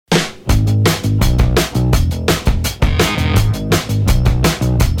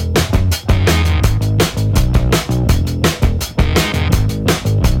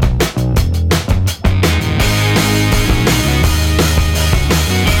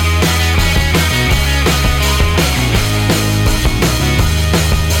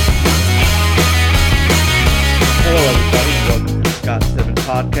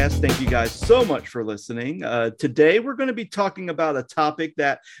podcast. Thank you guys so much for listening. Today, we're going to be talking about a topic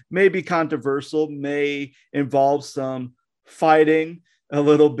that may be controversial, may involve some fighting a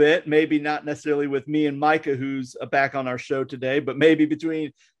little bit, maybe not necessarily with me and Micah, who's back on our show today, but maybe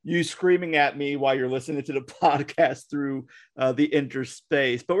between you screaming at me while you're listening to the podcast through the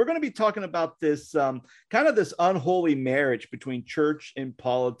interspace. But we're going to be talking about this kind of this unholy marriage between church and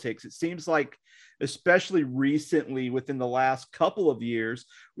politics. It seems like, especially recently within the last couple of years,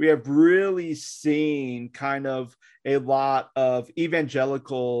 we have really seen kind of a lot of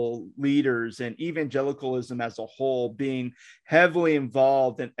evangelical leaders and evangelicalism as a whole being heavily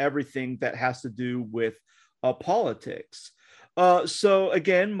involved in everything that has to do with politics. So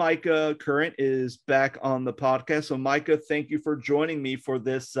again, Micah Current is back on the podcast. So Micah, thank you for joining me for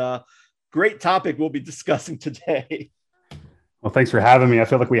this great topic we'll be discussing today. Well, thanks for having me. I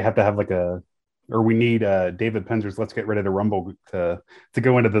feel like we have to have we need David Penzer's "Let's Get Ready to Rumble" to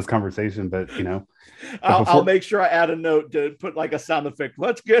go into this conversation. But I'll make sure I add a note to put like a sound effect.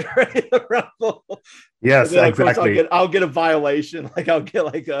 Let's get ready to rumble. Yes, then, exactly. I'll get a violation. Like I'll get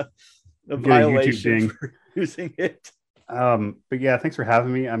like a violation for using it. But yeah, thanks for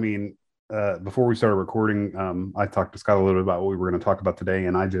having me. I mean, before we started recording, I talked to Scott a little bit about what we were going to talk about today,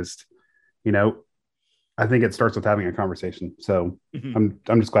 and I just, I think it starts with having a conversation. So I'm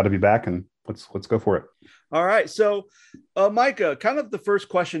just glad to be back, and let's go for it. All right. So, Micah, kind of the first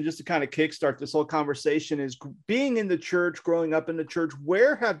question, just to kind of kickstart this whole conversation, is being in the church, growing up in the church,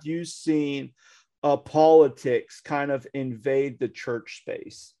 where have you seen politics kind of invade the church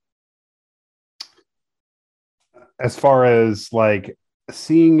space? As far as like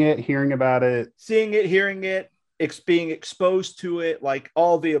seeing it, hearing about it, hearing it, being exposed to it, like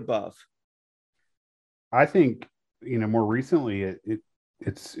all the above. I think, more recently,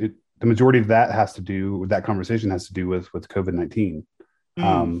 it's the majority of that has to do with that conversation has to do with COVID-19.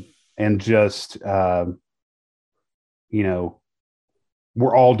 And just, we're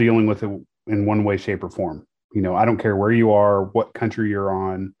all dealing with it in one way, shape, or form. I don't care where you are, what country you're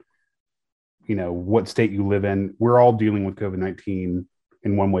on, what state you live in, we're all dealing with COVID-19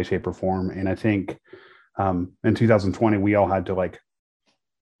 in one way, shape, or form. And I think in 2020, we all had to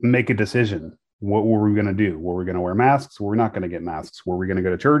make a decision. What were we going to do? Were we going to wear masks? Were we not going to get masks? Were we going to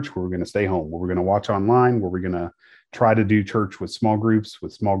go to church? Were we going to stay home? Were we going to watch online? Were we going to try to do church with small groups,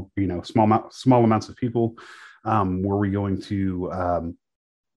 with small amounts of people? Were we going to,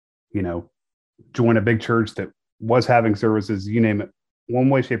 join a big church that was having services? You name it. One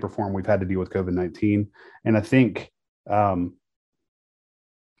way, shape, or form, we've had to deal with COVID-19. And I think, before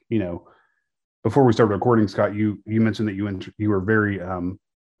we started recording, Scott, you mentioned that you were very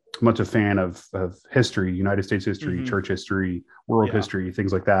much a fan of history, United States history, church history, world history,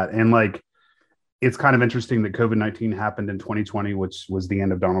 things like that. And it's kind of interesting that COVID-19 happened in 2020, which was the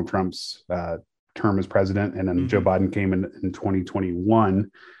end of Donald Trump's term as president. And then Joe Biden came in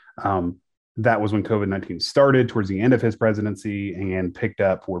 2021. That was when COVID-19 started towards the end of his presidency and picked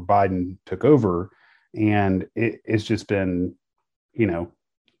up where Biden took over. And it's just been,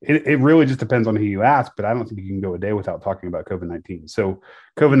 it really just depends on who you ask, but I don't think you can go a day without talking about COVID-19. So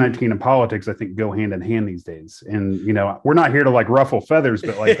COVID-19 and politics, I think, go hand in hand these days. And, we're not here to ruffle feathers,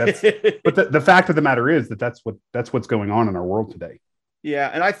 but but the fact of the matter is that's what's going on in our world today. Yeah.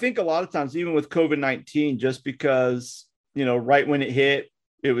 And I think a lot of times, even with COVID-19, just because, right when it hit,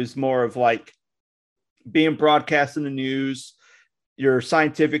 it was more of being broadcast in the news. Your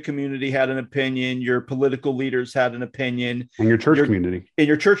scientific community had an opinion. Your political leaders had an opinion. And your church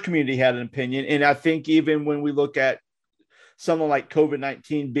community had an opinion. And I think even when we look at someone like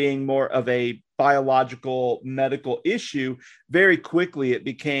COVID-19 being more of a biological medical issue, very quickly it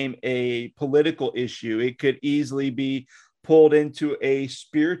became a political issue. It could easily be pulled into a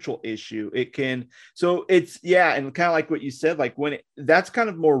spiritual issue. And kind of like what you said, that's kind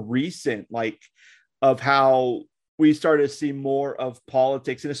of more recent, of how we started to see more of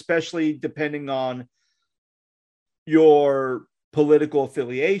politics, and especially depending on your political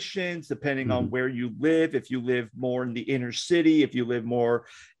affiliations, depending on where you live, if you live more in the inner city, if you live more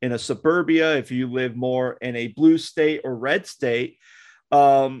in a suburbia, if you live more in a blue state or red state,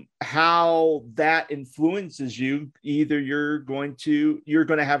 how that influences you. Either you're going to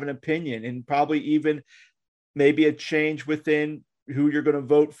have an opinion, and probably even maybe a change within who you're going to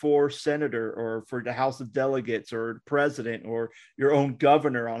vote for senator or for the House of Delegates or president or your own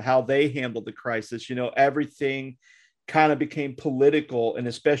governor on how they handle the crisis. Everything kind of became political, and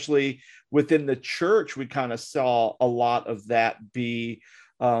especially within the church, we kind of saw a lot of that be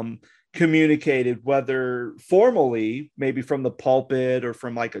communicated, whether formally, maybe from the pulpit or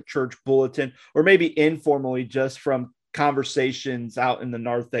from a church bulletin, or maybe informally just from conversations out in the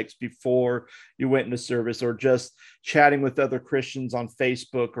narthex before you went into service, or just chatting with other Christians on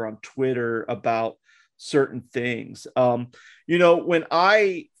Facebook or on Twitter about certain things. When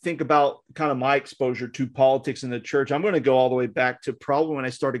I think about kind of my exposure to politics in the church, I'm going to go all the way back to probably when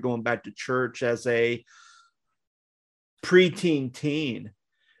I started going back to church as a preteen teen.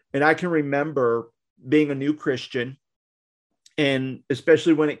 And I can remember being a new Christian, and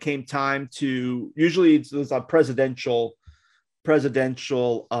especially when it came time to, usually it was a presidential, where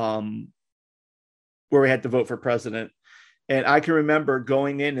we had to vote for president. And I can remember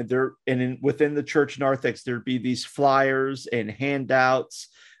going in, and within the church narthex, there'd be these flyers and handouts.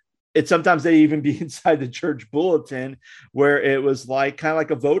 And sometimes they even be inside the church bulletin, where it was like kind of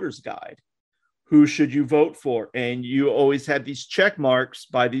like a voter's guide. Who should you vote for? And you always had these check marks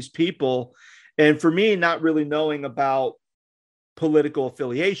by these people. And for me, not really knowing about political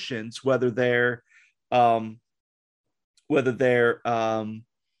affiliations, whether they're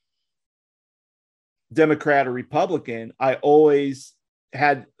Democrat or Republican, I always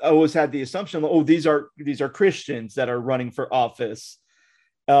had the assumption, oh, these are Christians that are running for office.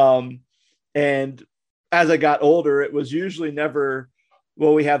 And as I got older, it was usually never,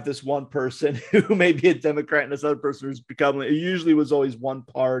 well, we have this one person who may be a Democrat and this other person who's becoming, it usually was always one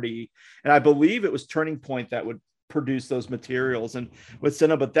party. And I believe it was Turning Point that would produce those materials and would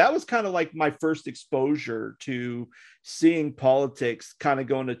send them. But that was kind of like my first exposure to seeing politics, kind of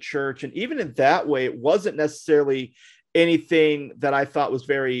going to church. And even in that way, it wasn't necessarily anything that I thought was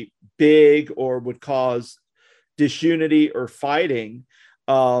very big or would cause disunity or fighting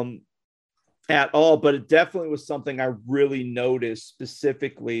at all. But it definitely was something I really noticed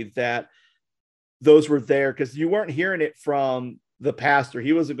specifically, that those were there, because you weren't hearing it from the pastor.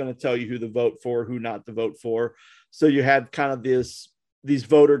 He wasn't going to tell you who to vote for, who not to vote for. So you had kind of these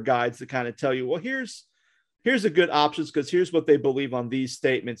voter guides that kind of tell you, well, here's a good options, because here's what they believe on these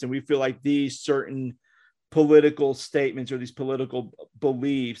statements. And we feel like these certain political statements or these political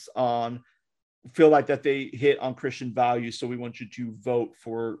beliefs feel like that they hit on Christian values. So we want you to vote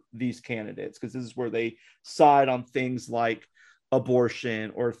for these candidates, because this is where they side on things like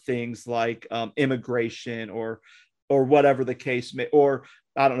abortion or things like immigration or whatever the case may, or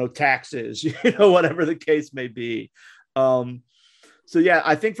I don't know, taxes, whatever the case may be. So yeah,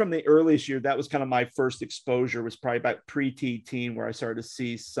 I think from the earliest year, that was kind of my first exposure, was probably about pre-teen, where I started to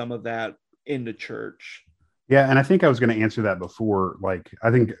see some of that in the church. Yeah. And I think I was going to answer that before,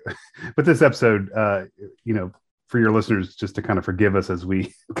 I think, but this episode, for your listeners, just to kind of forgive us as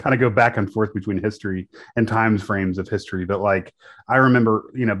we kind of go back and forth between history and time frames of history. But I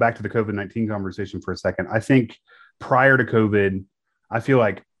remember, back to the COVID-19 conversation for a second, I think prior to COVID, I feel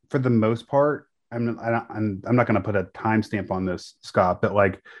like for the most part, I'm not going to put a timestamp on this, Scott, but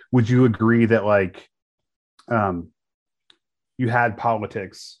would you agree that you had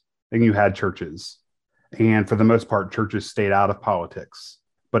politics and you had churches, and for the most part, churches stayed out of politics,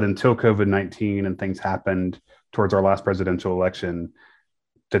 but until COVID-19 and things happened towards our last presidential election,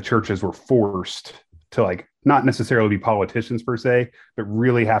 the churches were forced to not necessarily be politicians per se, but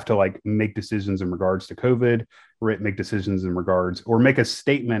really have to make decisions in regards to COVID, make decisions in regards, or make a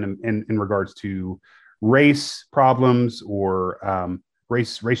statement in regards to race problems or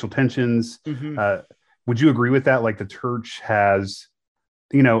racial tensions. Mm-hmm. Would you agree with that? The church has,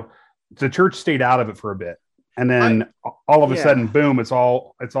 the church stayed out of it for a bit, and then all of a sudden, boom, it's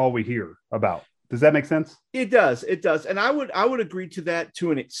all we hear about. Does that make sense? It does. And I would agree to that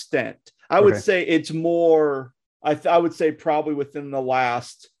to an extent. I would say it's more, I would say probably within the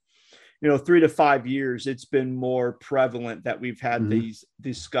last, 3 to 5 years, it's been more prevalent that we've had these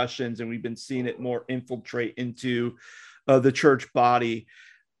discussions, and we've been seeing it more infiltrate into the church body.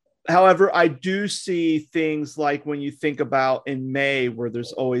 However, I do see things like when you think about in May, where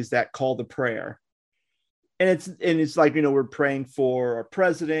there's always that call to prayer. And it's like, we're praying for our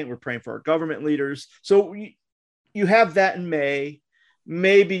president, we're praying for our government leaders. So you have that in May.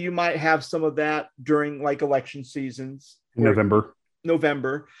 Maybe you might have some of that during election seasons. November.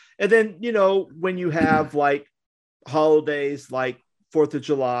 And then, when you have holidays like 4th of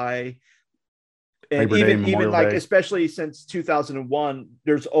July, and even especially since 2001,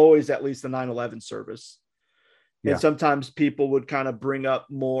 there's always at least a 9/11 service. Yeah. And sometimes people would kind of bring up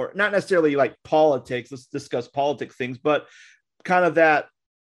more, not necessarily politics, let's discuss politic things, but kind of that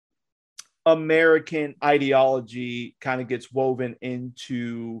American ideology kind of gets woven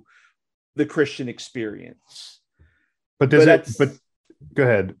into the Christian experience. But go ahead. But go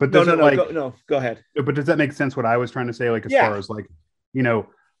ahead. But does that make sense? What I was trying to say, far as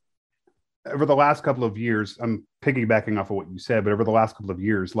over the last couple of years, I'm piggybacking off of what you said, but over the last couple of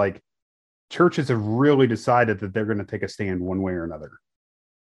years, churches have really decided that they're going to take a stand one way or another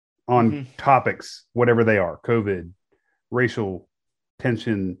on topics, whatever they are: COVID, racial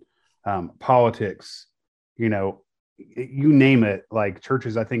tension, politics, you know, you name it. Like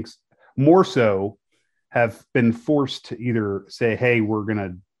churches, I think more so have been forced to either say, hey, we're going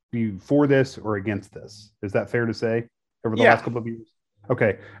to be for this or against this. Is that fair to say over the last couple of years?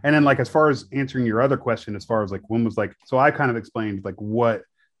 Okay. And then like, as far as answering your other question, as far as like when was like, so I kind of explained like what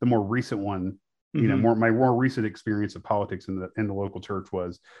the more recent one, you know, my more recent experience of politics in the local church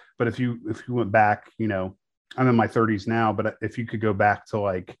was. But if you went back, you know, I'm in my 30s now, but if you could go back to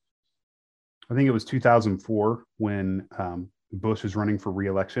like, I think it was 2004 when Bush was running for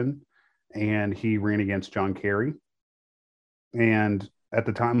re-election, and he ran against John Kerry. And at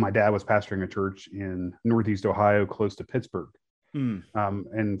the time, my dad was pastoring a church in Northeast Ohio, close to Pittsburgh.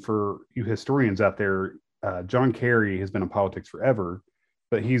 And for you historians out there, John Kerry has been in politics forever,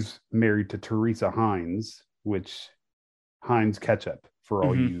 but he's married to Teresa Heinz, which Heinz ketchup for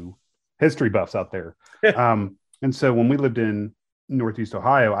all you history buffs out there. And so when we lived in Northeast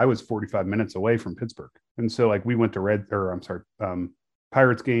Ohio, I was 45 minutes away from Pittsburgh. And so like we went to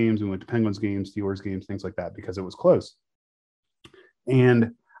Pirates games, we went to Penguins games, Steelers games, things like that, because it was close.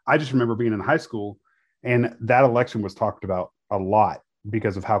 And I just remember being in high school, and that election was talked about a lot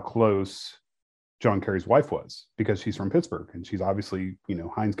because of how close John Kerry's wife was, because she's from Pittsburgh, and she's obviously, you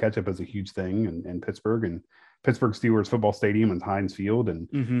know, Heinz ketchup is a huge thing in Pittsburgh, and Pittsburgh Steelers football stadium and Heinz Field, and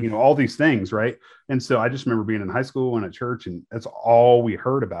you know, all these things, right? And so I just remember being in high school and at church, and that's all we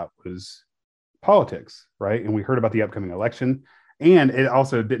heard about was politics, right? And we heard about the upcoming election, and it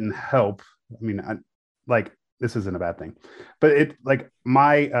also didn't help. I mean, this isn't a bad thing, but it, like,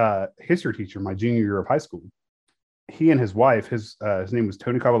 my history teacher, my junior year of high school, he and his wife, his name was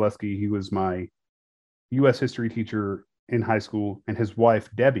Tony Kowaleski. He was my U.S. history teacher in high school, and his wife,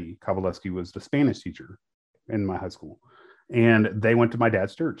 Debbie Kowaleski, was the Spanish teacher in my high school. And they went to my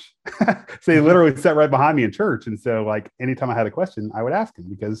dad's church. So they literally sat right behind me in church. And so like anytime I had a question, I would ask him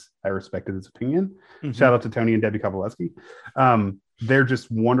because I respected his opinion. Shout out to Tony and Debbie Kowaleski. They're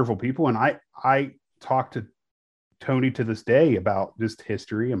just wonderful people. And I talk to Tony to this day about just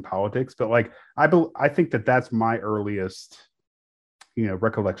history and politics, but like, I think that that's my earliest, you know,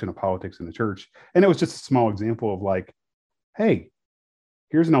 recollection of politics in the church. And it was just a small example of like, hey,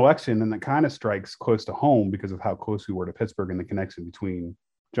 here's an election, and that kind of strikes close to home because of how close we were to Pittsburgh and the connection between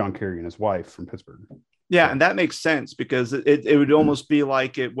John Kerry and his wife from Pittsburgh. Yeah. And that makes sense because it would almost be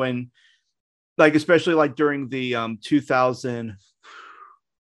like it when, like, especially like during the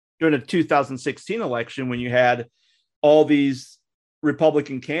 2016 election, when you had all these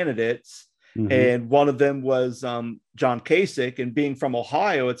Republican candidates, and one of them was John Kasich, and being from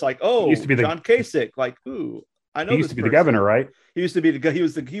Ohio, it's like, oh, used to be John Kasich, like, ooh, I know he used to be the governor, right? He used to be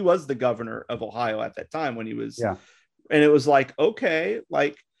he was the governor of Ohio at that time when he was, and it was like, okay,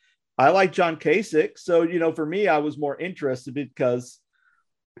 like, I like John Kasich. So, you know, for me, I was more interested because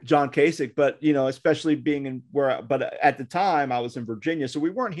John Kasich, but, you know, especially being but at the time I was in Virginia, so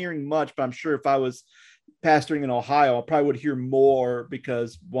we weren't hearing much, but I'm sure if I was pastoring in Ohio, I probably would hear more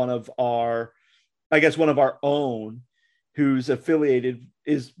because one of our own who's affiliated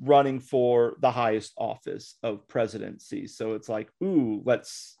is running for the highest office of presidency. So it's like, ooh,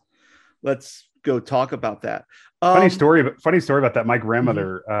 let's go talk about that. Funny story about that. My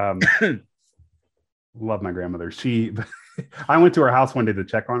grandmother, love my grandmother. I went to her house one day to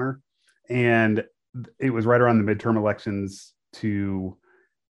check on her, and it was right around the midterm elections to,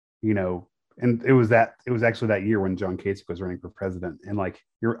 you know, and it was actually that year when John Kasich was running for president. And like,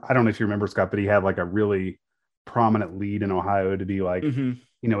 I don't know if you remember, Scott, but he had like a really prominent lead in Ohio to be like, you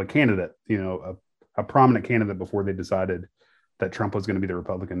know, a candidate, you know, a prominent candidate before they decided that Trump was going to be the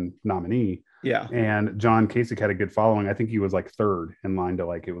Republican nominee. Yeah. And John Kasich had a good following. I think he was like third in line to,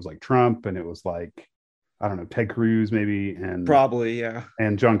 like, it was like Trump, and it was like, I don't know, Ted Cruz maybe. And probably, yeah.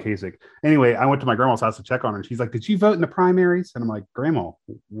 And John Kasich. Anyway, I went to my grandma's house to check on her, and she's like, did you vote in the primaries? And I'm like, Grandma,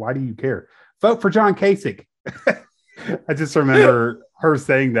 why do you care? Vote for John Kasich. I just remember her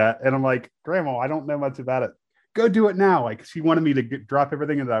saying that. And I'm like, Grandma, I don't know much about it. Go do it now. Like, she wanted me to drop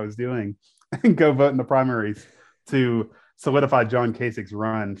everything that I was doing and go vote in the primaries to solidify John Kasich's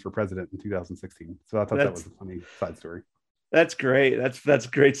run for president in 2016. So I thought that was a funny side story. That's great. That's a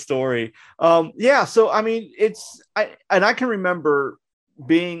great story. Yeah. So, I mean, I can remember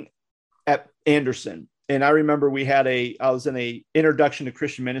being at Anderson, and I remember I was in a introduction to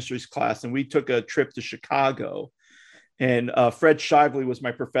Christian ministries class, and we took a trip to Chicago, and Fred Shively was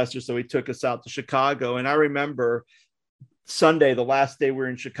my professor. So he took us out to Chicago. And I remember Sunday, the last day we were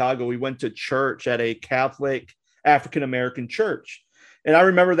in Chicago, we went to church at a Catholic African-American church. And I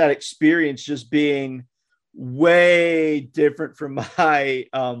remember that experience just being way different from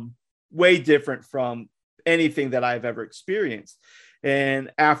way different from anything that I've ever experienced.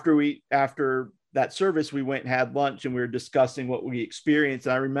 And after that service, we went and had lunch and we were discussing what we experienced.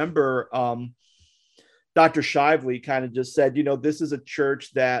 And I remember Dr. Shively kind of just said, this is a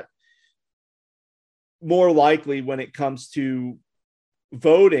church that more likely when it comes to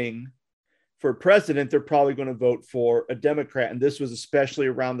voting for president, they're probably going to vote for a Democrat. And this was especially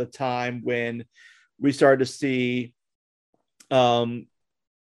around the time when we started to see the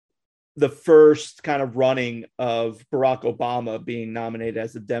first kind of running of Barack Obama being nominated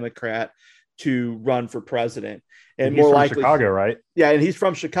as a Democrat to run for president. And he's more from likely Chicago, right? Yeah, and he's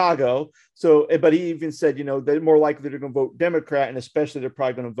from Chicago. So, but he even said, they're more likely they're going to vote Democrat, and especially they're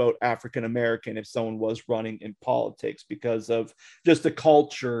probably going to vote African American if someone was running in politics, because of just the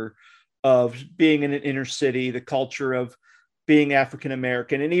culture of being in an inner city, the culture of being African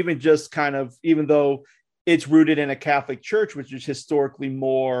American, and even just kind of, even though it's rooted in a Catholic church, which is historically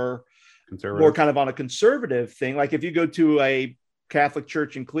more kind of on a conservative thing. Like if you go to a Catholic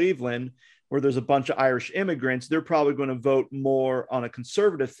church in Cleveland, where there's a bunch of Irish immigrants, they're probably going to vote more on a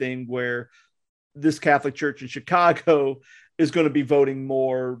conservative thing, where this Catholic church in Chicago is going to be voting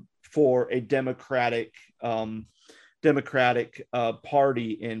more for a Democratic party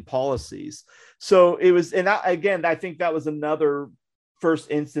in policies. So it was, and I think that was another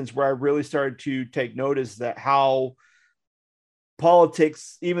first instance where I really started to take notice that how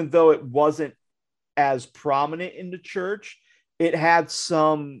politics, even though it wasn't as prominent in the church, it had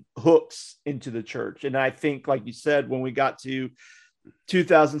some hooks into the church. And I think, like you said, when we got to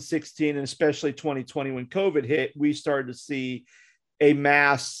 2016 and especially 2020, when COVID hit, we started to see a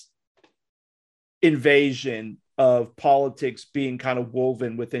mass invasion of politics being kind of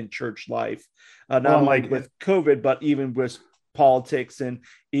woven within church life, not only with COVID, but even with politics and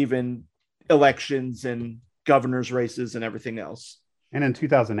even elections and governor's races and everything else. And in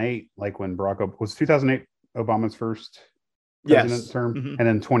 2008, like when was 2008 Obama's first president term, and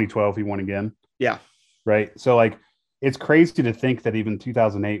then 2012 he won again. Yeah. Right. So like, it's crazy to think that even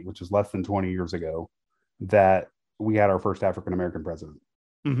 2008, which was less than 20 years ago, that we had our first African-American president.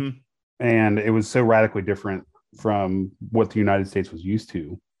 Mm-hmm. And it was so radically different from what the United States was used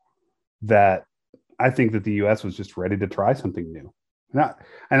to, that I think that the US was just ready to try something new.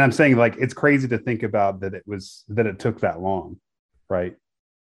 And I'm saying, like, it's crazy to think about that it took that long. Right.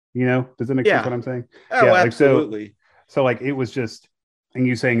 Does that make sense what I'm saying? Oh, yeah, absolutely. So like, it was just, and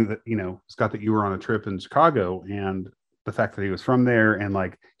you saying that, Scott, that you were on a trip in Chicago, and the fact that he was from there, and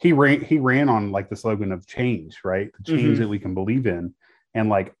like he ran on like the slogan of change, right? The change that we can believe in. And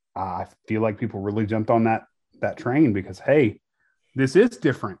like, I feel like people really jumped on that train because, hey, this is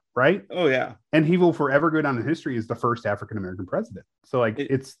different, right? Oh yeah. And he will forever go down in history as the first African-American president. So like,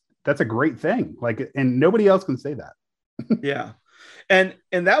 that's a great thing. Like, and nobody else can say that. Yeah. And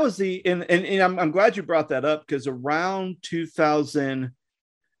that was and I'm glad you brought that up, because around 2000,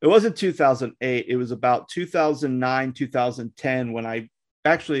 it wasn't 2008, it was about 2009, 2010 when I'm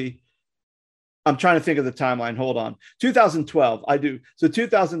trying to think of the timeline. Hold on. 2012. I do. So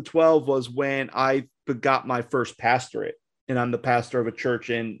 2012 was when I got my first pastorate, and I'm the pastor of a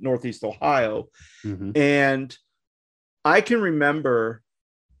church in Northeast Ohio. Mm-hmm. And I can remember,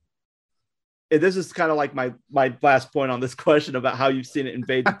 this is kind of like my last point on this question about how you've seen it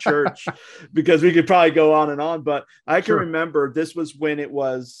invade the church, because we could probably go on and on, but I can remember this was when it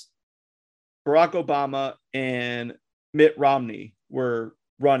was Barack Obama and Mitt Romney were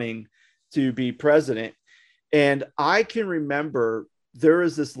running to be president. And I can remember there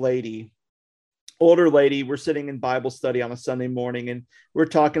is this lady, older lady, we're sitting in Bible study on a Sunday morning, and we're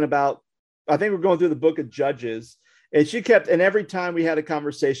talking about, I think we're going through the book of Judges. And and every time we had a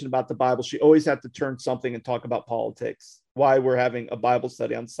conversation about the Bible, she always had to turn something and talk about politics, why we're having a Bible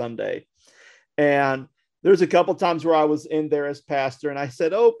study on Sunday. And there's a couple times where I was in there as pastor, and I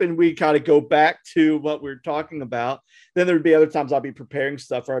said, and we kind of go back to what we're talking about. Then there'd be other times I'll be preparing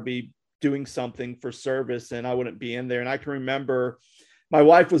stuff, or I'd be doing something for service, and I wouldn't be in there. And I can remember my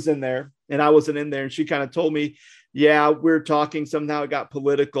wife was in there and I wasn't in there. And she kind of told me, we're talking, somehow it got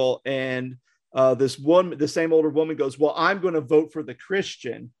political. And this woman, the same older woman, goes, well, I'm going to vote for the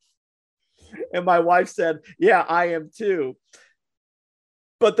Christian. And my wife said, yeah, I am too.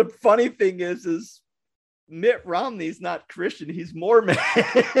 But the funny thing is Mitt Romney's not Christian. He's Mormon.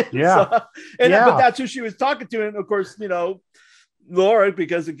 Yeah. But that's who she was talking to. And of course, Laura,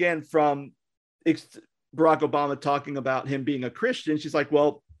 because again, from Barack Obama talking about him being a Christian, she's like,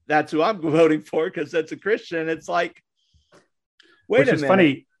 well, that's who I'm voting for, because that's a Christian. It's like, wait a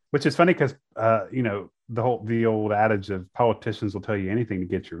minute. Which is funny because, the old adage of politicians will tell you anything to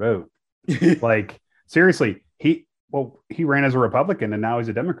get your vote. Like, seriously, he ran as a Republican and now he's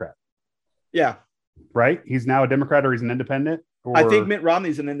a Democrat. Yeah. Right? He's now a Democrat, or he's an independent? Or... I think Mitt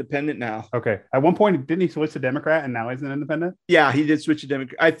Romney's an independent now. Okay. At one point, didn't he switch to Democrat and now he's an independent? Yeah, he did switch to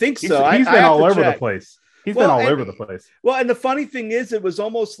Democrat. I think so. He's been all over the place. He's been all over the place. Well, and the funny thing is, it was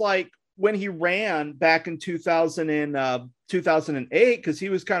almost like when he ran back in 2008, because he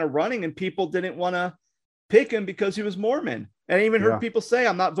was kind of running and people didn't want to pick him because he was Mormon. And I even heard people say,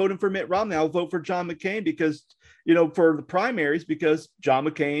 I'm not voting for Mitt Romney. I'll vote for John McCain because, for the primaries, because John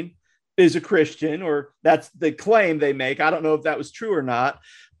McCain is a Christian, or that's the claim they make. I don't know if that was true or not.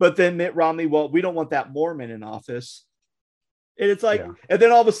 But then Mitt Romney, well, we don't want that Mormon in office. And it's like, and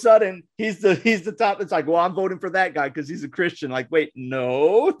then all of a sudden he's the top. It's like, well, I'm voting for that guy because he's a Christian. Like, wait,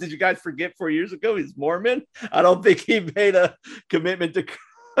 no, did you guys forget 4 years ago he's Mormon? I don't think he made a commitment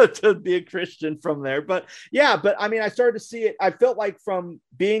to be a Christian from there. But I mean, I started to see it. I felt like from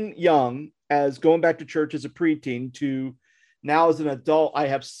being young, as going back to church as a preteen, to now as an adult, I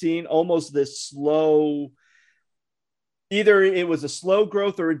have seen almost this slow, either it was a slow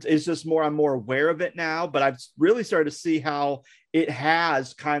growth or it's just I'm more aware of it now, but I've really started to see how it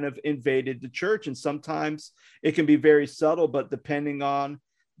has kind of invaded the church. And sometimes it can be very subtle, but depending on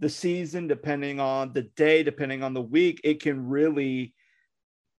the season, depending on the day, depending on the week, it can really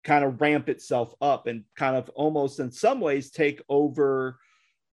kind of ramp itself up and kind of almost in some ways take over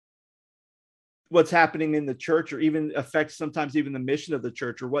what's happening in the church, or even affects sometimes even the mission of the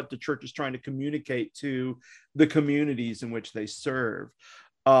church, or what the church is trying to communicate to the communities in which they serve.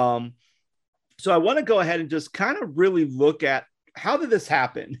 So I want to go ahead and just kind of really look at, how did this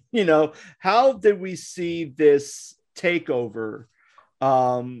happen? How did we see this takeover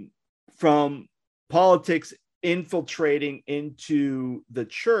from politics infiltrating into the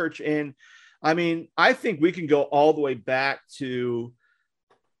church? And I mean, I think we can go all the way back to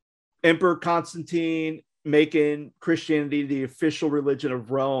Emperor Constantine making Christianity the official religion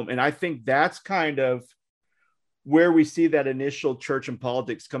of Rome. And I think that's kind of where we see that initial church and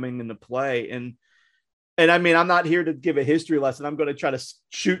politics coming into play. And I mean, I'm not here to give a history lesson. I'm going to try to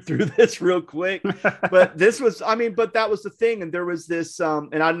shoot through this real quick, but but that was the thing. And there was this,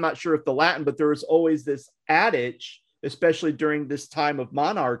 and I'm not sure if the Latin, but there was always this adage, especially during this time of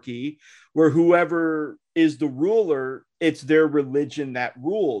monarchy, where whoever is the ruler, it's their religion that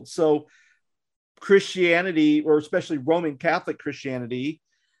ruled. So Christianity, or especially Roman Catholic Christianity,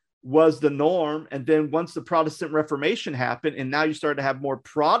 was the norm. And then once the Protestant Reformation happened, and now you start to have more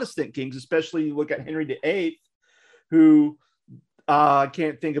Protestant kings, especially you look at Henry VIII, who I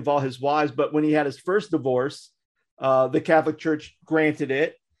can't think of all his wives, but when he had his first divorce, the Catholic Church granted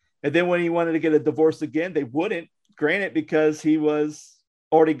it. And then when he wanted to get a divorce again, they wouldn't grant it because he was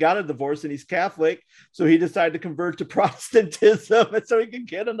already got a divorce and he's Catholic. So he decided to convert to Protestantism, and so he could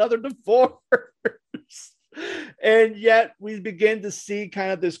get another divorce. And yet we begin to see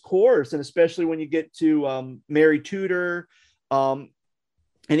kind of this course, and especially when you get to Mary Tudor, and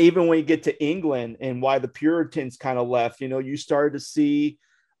even when you get to England and why the Puritans kind of left, you started to see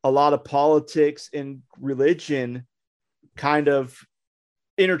a lot of politics and religion kind of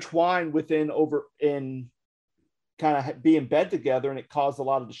intertwined and kind of be in bed together, and it caused a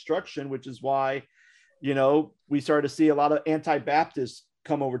lot of destruction, which is why, we started to see a lot of anti-Baptists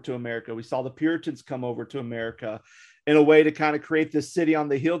come over to America. We saw the Puritans come over to America in a way to kind of create this city on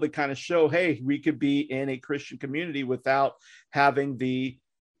the hill to kind of show, hey, we could be in a Christian community without having the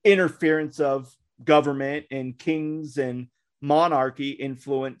interference of government and kings and monarchy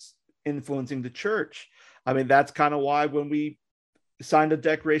influencing the church. I mean, that's kind of why when we signed the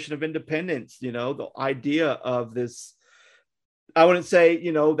Declaration of Independence, the idea of this, I wouldn't say,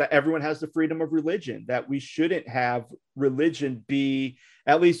 that everyone has the freedom of religion, that we shouldn't have religion be,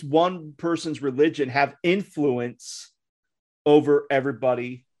 at least one person's religion, have influence over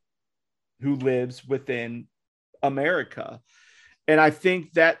everybody who lives within America. And I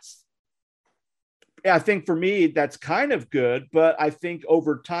think for me, that's kind of good, but I think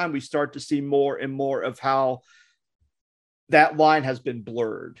over time we start to see more and more of how that line has been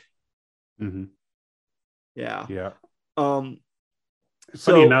blurred. Mm-hmm. Yeah. Yeah. Funny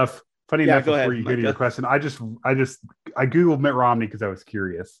enough, before you go to your question, I Googled Mitt Romney because I was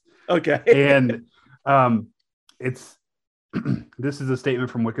curious. Okay. And this is a statement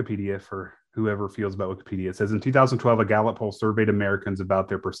from Wikipedia for whoever feels about Wikipedia. It says in 2012, a Gallup poll surveyed Americans about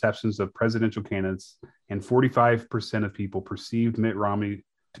their perceptions of presidential candidates, and 45% of people perceived Mitt Romney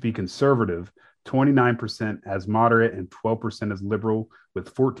to be conservative, 29% as moderate, and 12% as liberal,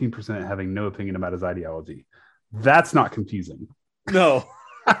 with 14% having no opinion about his ideology. That's not confusing. No.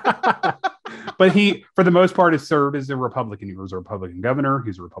 But But he, for the most part, has served as a Republican. He was a Republican governor.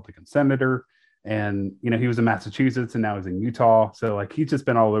 He's a Republican senator. And, he was in Massachusetts and now he's in Utah. So like, he's just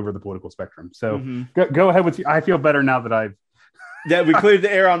been all over the political spectrum. So go ahead with you. I feel better now that we cleared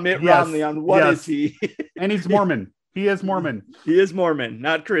the air on Mitt Romney on what is he? And he's Mormon. He is Mormon. He is Mormon,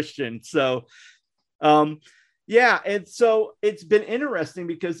 not Christian. So, yeah. And so it's been interesting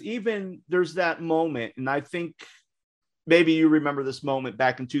because even there's that moment, and I think maybe you remember this moment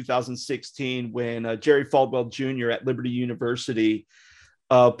back in 2016 when Jerry Falwell Jr. at Liberty University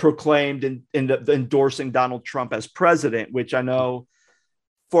proclaimed and endorsing Donald Trump as president, which I know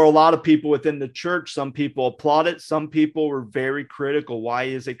for a lot of people within the church, some people applauded, some people were very critical. Why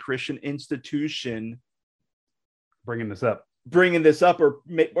is a Christian institution bringing this up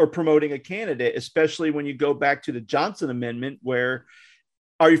or promoting a candidate, especially when you go back to the Johnson Amendment, where,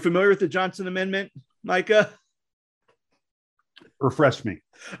 are you familiar with the Johnson Amendment, Micah? Refresh me.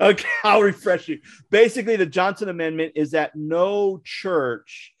 Okay, I'll refresh you. Basically, the Johnson Amendment is that no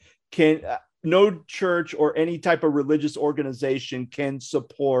church or any type of religious organization can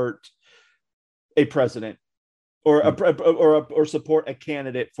support a president or support a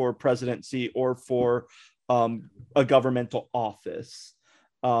candidate for presidency or for a governmental office.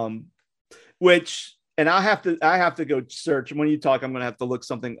 And I have to go search. And when you talk, I'm going to have to look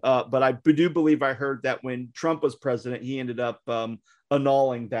something up. But I do believe I heard that when Trump was president, he ended up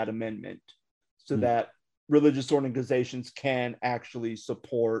annulling that amendment so that religious organizations can actually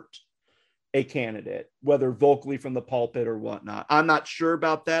support a candidate, whether vocally from the pulpit or whatnot. I'm not sure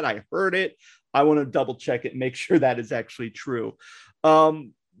about that. I heard it. I want to double check it and make sure that is actually true.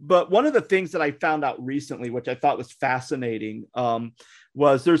 But one of the things that I found out recently, which I thought was fascinating,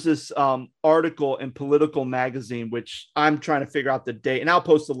 was there's this article in Political Magazine, which I'm trying to figure out the date, and I'll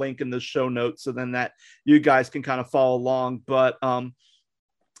post a link in the show notes so then that you guys can kind of follow along. But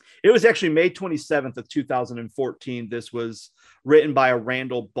it was actually May 27th of 2014. This was written by a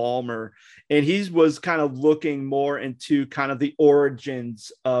Randall Balmer, and he was kind of looking more into kind of the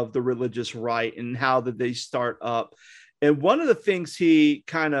origins of the religious right and how did they start up. And one of the things he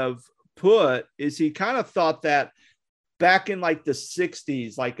kind of put is he kind of thought that back in like the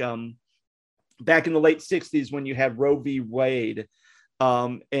 60s, back in the late 60s, when you had Roe v. Wade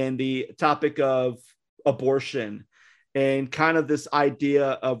and the topic of abortion and kind of this idea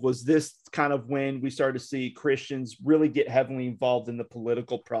of, was this kind of when we started to see Christians really get heavily involved in the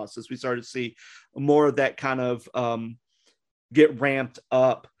political process? We started to see more of that kind of get ramped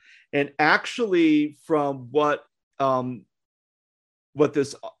up. And actually from what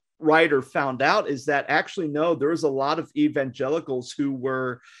this writer found out is that actually, no, there was a lot of evangelicals who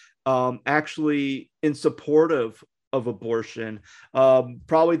were actually in support of abortion.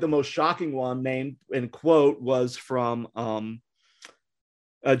 Probably the most shocking one, named in quote, was from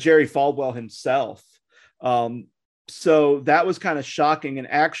Jerry Falwell himself. So that was kind of shocking. And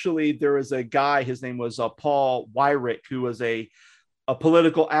actually there was a guy, his name was Paul Weyrich, who was a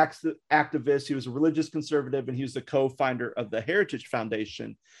political activist. He was a religious conservative, and he was the co-founder of the Heritage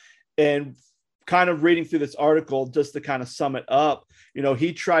Foundation. And kind of reading through this article, just to kind of sum it up,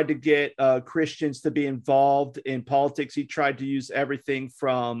 he tried to get Christians to be involved in politics. He tried to use everything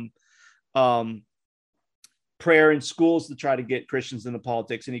from prayer in schools to try to get Christians into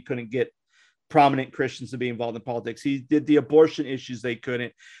politics, and he couldn't get prominent Christians to be involved in politics. He did the abortion issues. They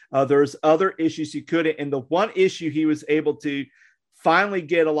couldn't. There's other issues he couldn't. And the one issue he was able to finally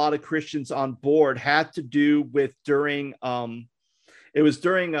get a lot of Christians on board had to do with during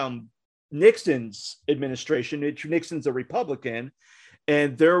Nixon's administration. Nixon's a Republican,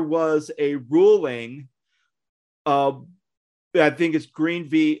 and there was a ruling, I think it's Green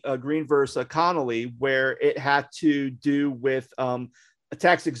versus Connolly, where it had to do with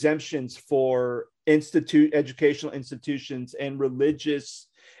tax exemptions for educational institutions and religious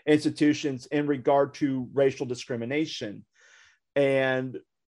institutions in regard to racial discrimination. And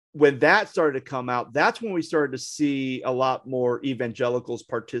when that started to come out, that's when we started to see a lot more evangelicals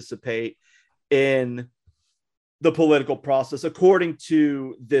participate in the political process, according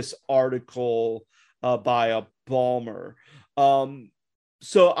to this article by Balmer.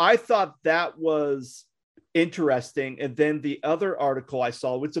 So I thought that was interesting. And then the other article I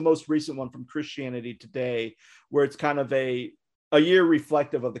saw, which is the most recent one from Christianity Today, where it's kind of a year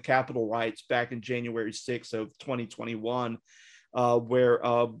reflective of the Capitol riots back in January 6th of 2021. Where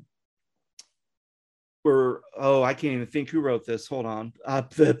I can't even think who wrote this. Hold on.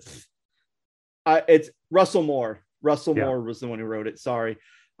 It's Russell Moore. Moore was the one who wrote it. Sorry.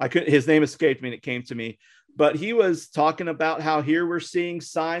 His name escaped me and it came to me, but he was talking about how here we're seeing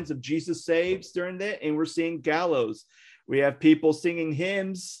signs of Jesus saves during that. And we're seeing gallows. We have people singing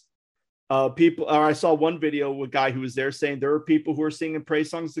hymns People, or I saw one video with a guy who was there saying there are people who are singing praise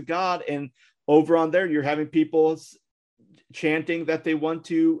songs to God, and over on there you're having people chanting that they want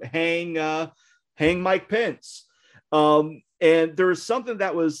to hang Mike Pence. And there's something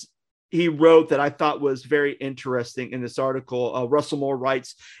that he wrote that I thought was very interesting in this article. Russell Moore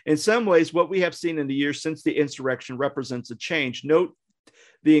writes, in some ways, what we have seen in the years since the insurrection represents a change. Note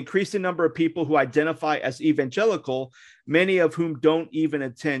the increasing number of people who identify as evangelical, many of whom don't even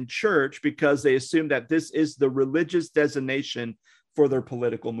attend church because they assume that this is the religious designation for their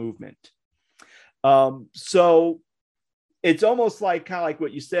political movement. So it's almost like kind of like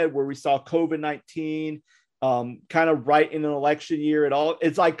what you said, where we saw COVID-19 kind of right in an election year.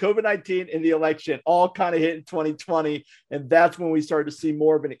 It's like COVID-19 in the election all kind of hit in 2020. And that's when we started to see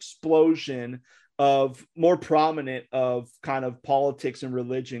more of an explosion of more prominent of kind of politics and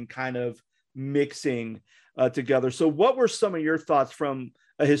religion kind of mixing together. So what were some of your thoughts from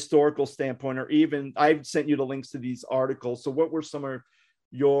a historical standpoint, or even I've sent you the links to these articles. So what were some of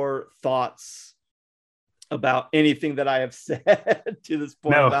your thoughts about anything that I have said to this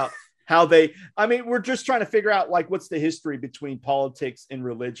point about how we're just trying to figure out like, what's the history between politics and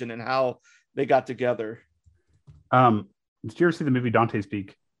religion and how they got together. Did you ever see the movie Dante's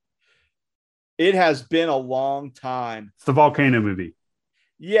Peak? It has been a long time. It's the volcano movie.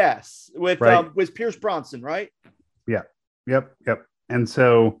 Yes. With Pierce Brosnan, right? Yeah. Yep. And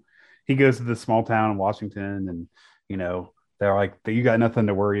so he goes to this small town in Washington, and, you know, they're like, you got nothing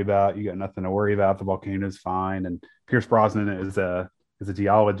to worry about. You got nothing to worry about. The volcano is fine. And Pierce Brosnan is a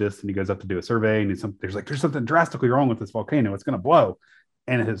geologist, and he goes up to do a survey, and there's something drastically wrong with this volcano. It's going to blow.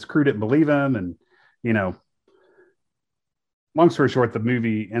 And his crew didn't believe him. And, you know, long story short, the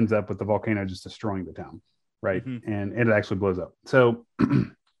movie ends up with the volcano just destroying the town. Right. Mm-hmm. And it actually blows up. So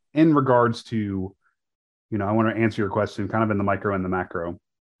in regards to, you know, I want to answer your question kind of in the micro and the macro.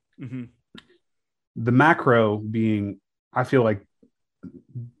 Mm-hmm. The macro being, I feel like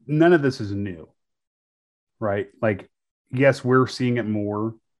none of this is new, right? Like, yes, we're seeing it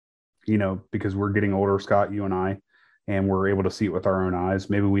more, you know, because we're getting older, Scott, you and I, and we're able to see it with our own eyes.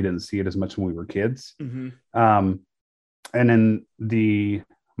 Maybe we didn't see it as much when we were kids. Mm-hmm. And in the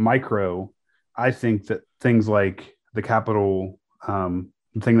micro, I think that things like the Capitol, the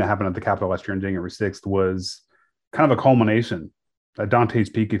thing that happened at the Capitol last year on January 6th was kind of a culmination, a Dante's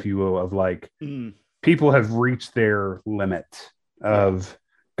Peak, if you will, of like people have reached their limit of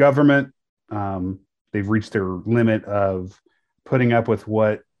government. They've reached their limit of putting up with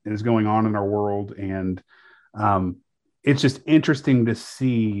what is going on in our world. And it's just interesting to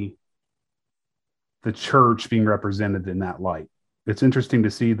see the church being represented in that light. It's interesting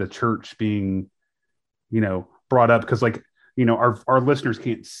to see the church being, you know, brought up because, like, you know, our listeners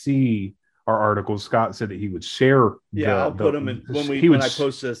can't see our articles. Scott said that he would share. I'll put them in when I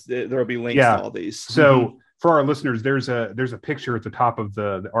post this. There'll be links to all these. So for our listeners, there's a picture at the top of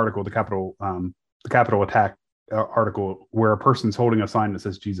the article, the Capitol attack article, where a person's holding a sign that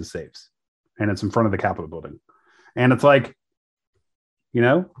says Jesus saves, and it's in front of the Capitol building. And it's like, you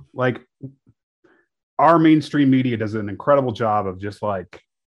know, like, our mainstream media does an incredible job of just like,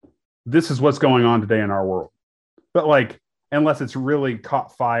 this is what's going on today in our world. But like, unless it's really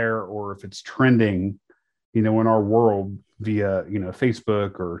caught fire or if it's trending, you know, in our world via, you know,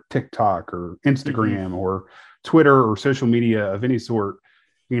 Facebook or TikTok or Instagram or Twitter or social media of any sort,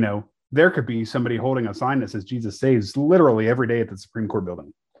 you know, there could be somebody holding a sign that says Jesus saves literally every day at the Supreme Court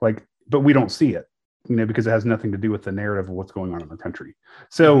building. Like, but we don't see it, you know, because it has nothing to do with the narrative of what's going on in our country.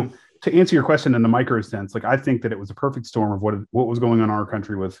 So to answer your question in the micro sense, like, I think that it was a perfect storm of what was going on in our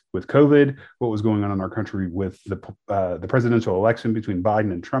country with COVID, what was going on in our country with the presidential election between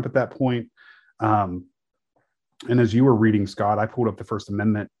Biden and Trump at that point. And as you were reading, Scott, I pulled up the First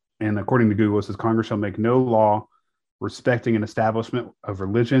Amendment, and according to Google, it says Congress shall make no law respecting an establishment of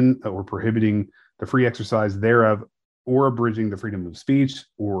religion or prohibiting the free exercise thereof, or abridging the freedom of speech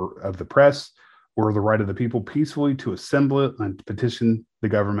or of the press, or the right of the people peacefully to assemble and petition the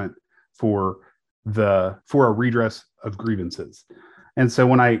government for a redress of grievances. And so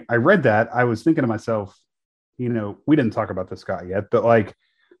when I read that, I was thinking to myself, you know, we didn't talk about this, Scott, yet, but like,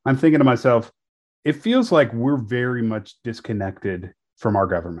 I'm thinking to myself, it feels like we're very much disconnected from our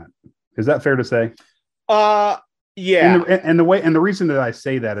government. Is that fair to say? Yeah. And the reason that I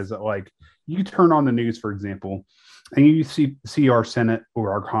say that is that, like, you turn on the news, for example, and you see our Senate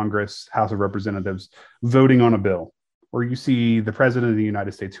or our Congress, House of Representatives, voting on a bill, or you see the president of the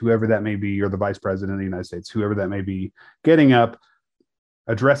United States, whoever that may be, or the vice president of the United States, whoever that may be, getting up,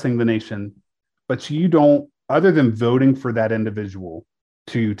 addressing the nation, but you don't, other than voting for that individual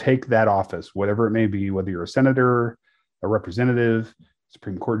to take that office, whatever it may be, whether you're a senator, a representative,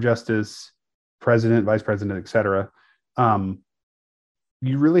 Supreme Court justice, president, vice president, etc.,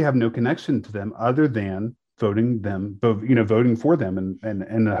 you really have no connection to them other than voting for them and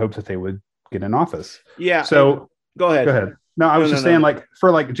in the hopes that they would get in office. Yeah. So go ahead. No, I was just saying, like,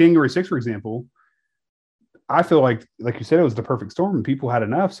 for like January 6th, for example, I feel like you said, it was the perfect storm and people had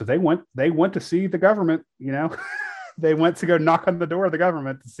enough. So they went to see the government, they went to go knock on the door of the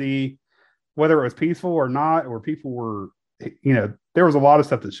government to see whether it was peaceful or not, or people were, there was a lot of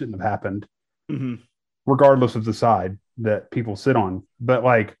stuff that shouldn't have happened, regardless of the side that people sit on. But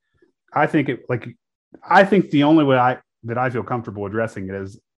like, I think the only way that I feel comfortable addressing it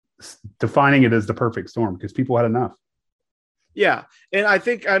is defining it as the perfect storm, because people had enough. Yeah. And I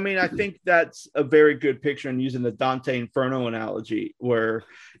think that's a very good picture, and using the Dante Inferno analogy where,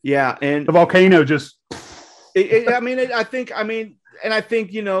 and the volcano just, I think,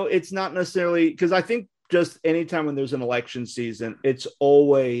 it's not necessarily, because I think just anytime when there's an election season, it's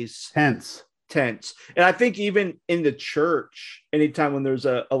always tense. And I think even in the church, anytime when there's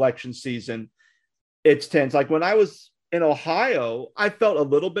an election season, it's tense. Like when I was in Ohio, I felt a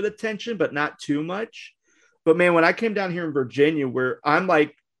little bit of tension, but not too much. But man, when I came down here in Virginia, where I'm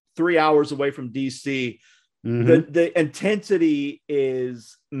like 3 hours away from DC, the intensity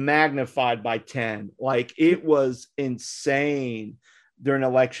is magnified by 10. Like it was insane during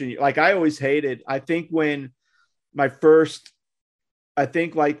election. Like I always hated, I think when I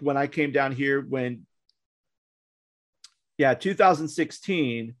came down here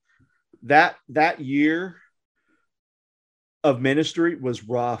 2016, that year of ministry was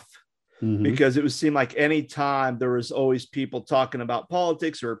rough. Because it would seem like any time there was always people talking about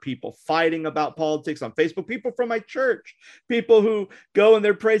politics or people fighting about politics on Facebook, people from my church, people who go and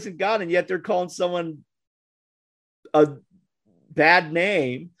they're praising God, and yet they're calling someone a bad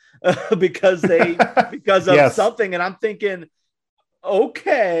name because of something. And I'm thinking,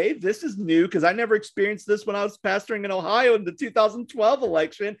 okay, this is new, because I never experienced this when I was pastoring in Ohio in the 2012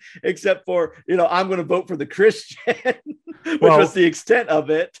 election, except for, I'm going to vote for the Christian, which was the extent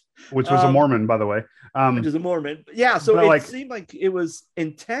of it. Which was a Mormon, by the way. Which is a Mormon. Yeah, so it seemed like it was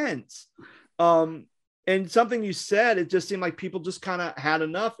intense. And something you said, it just seemed like people just kind of had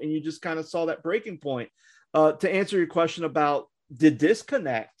enough, and you just kind of saw that breaking point. To answer your question about the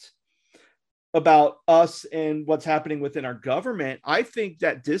disconnect about us and what's happening within our government, I think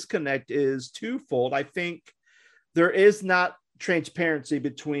that disconnect is twofold. I think there is not transparency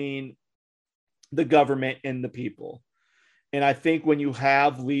between the government and the people. And I think when you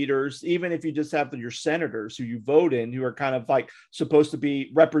have leaders, even if you just have your senators who you vote in, who are kind of like supposed to be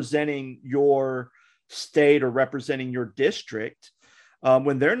representing your state or representing your district,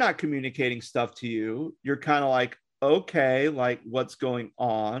 when they're not communicating stuff to you, you're kind of like, okay, like what's going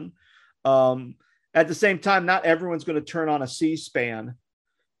on? At the same time, not everyone's going to turn on a C-SPAN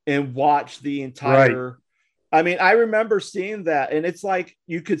and watch the entire. Right. I mean, I remember seeing that, and it's like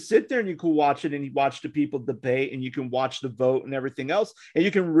you could sit there and you could watch it, and you watch the people debate, and you can watch the vote and everything else, and you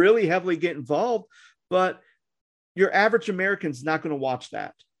can really heavily get involved. But your average American's not going to watch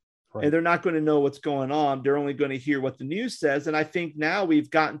that. Right. And they're not going to know what's going on. They're only going to hear what the news says. And I think now we've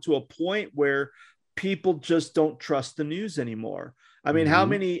gotten to a point where people just don't trust the news anymore. I mean, how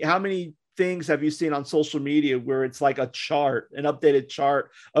many things have you seen on social media where it's like an updated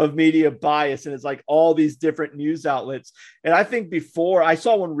chart of media bias, and it's like all these different news outlets? And I think before, I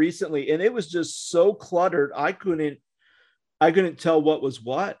saw one recently, and it was just so cluttered, I couldn't tell what was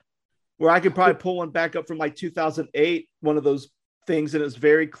what, where I could probably pull one back up from like 2008, one of those things, and it's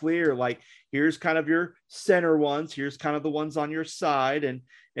very clear, like here's kind of your center ones, here's kind of the ones on your side, and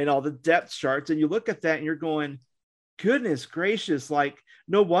all the depth charts, and you look at that and you're going, goodness gracious, like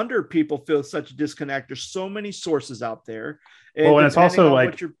no wonder people feel such a disconnect. There's so many sources out there, and it's also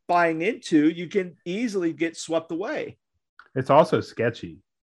like what you're buying into, you can easily get swept away. It's also sketchy.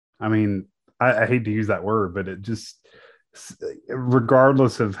 I mean, I hate to use that word, but it just,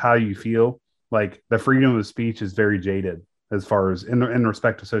 regardless of how you feel, like the freedom of speech is very jaded as far as in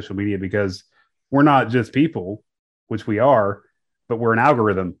respect to social media, because we're not just people, which we are, but we're an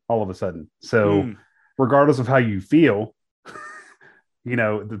algorithm all of a sudden. So regardless of how you feel,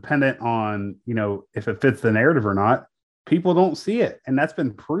 dependent on, if it fits the narrative or not, people don't see it. And that's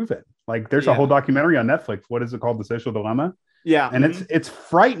been proven. Like there's a whole documentary on Netflix. What is it called? The Social Dilemma. Yeah. And it's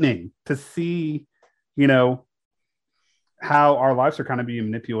frightening to see, how our lives are kind of being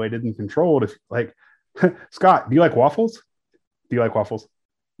manipulated and controlled. If like, Scott, do you like waffles?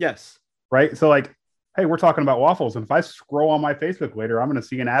 Yes. Right. So like, hey, we're talking about waffles. And if I scroll on my Facebook later, I'm going to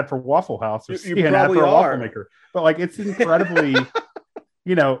see an ad for Waffle House or see an ad for a waffle maker. But like, it's incredibly,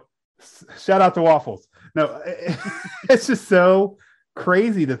 shout out to waffles. No, it's just so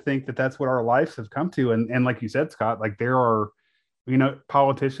crazy to think that that's what our lives have come to. And like you said, Scott, like there are,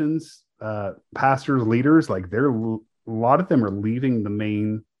 politicians, pastors, leaders, like a lot of them are leaving the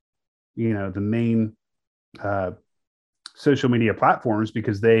main social media platforms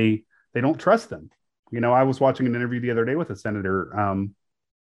because they don't trust them. I was watching an interview the other day with a senator.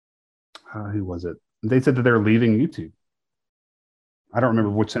 Who was it? They said that they're leaving YouTube. I don't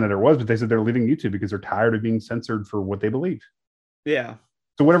remember which senator it was, but they said they're leaving YouTube because they're tired of being censored for what they believe. Yeah.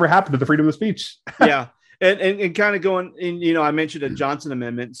 So whatever happened to the freedom of speech? Yeah. And kind of going in, I mentioned a Johnson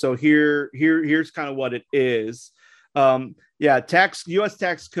Amendment. So here's kind of what it is. U.S.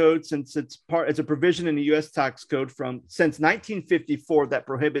 tax code, since it's a provision in the U.S. tax code since 1954 that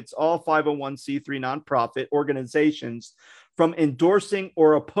prohibits all 501c3 nonprofit organizations from endorsing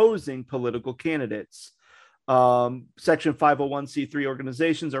or opposing political candidates. Section 501c3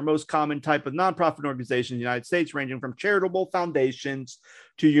 organizations are most common type of nonprofit organization in the United States, ranging from charitable foundations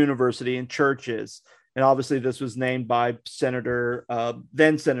to university and churches. And obviously this was named by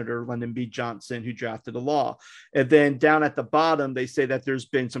then Senator Lyndon B. Johnson, who drafted the law. And then down at the bottom, they say that there's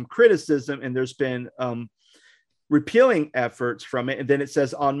been some criticism and there's been repealing efforts from it. And then it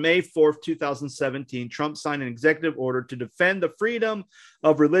says on May 4th, 2017, Trump signed an executive order to defend the freedom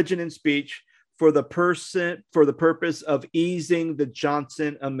of religion and speech for the purpose of easing the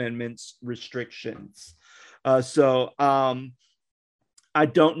Johnson Amendment's restrictions. I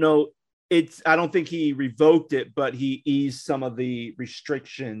don't know. I don't think he revoked it, but he eased some of the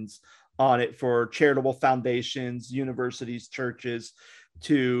restrictions on it for charitable foundations, universities, churches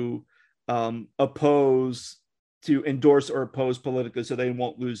to endorse or oppose politically so they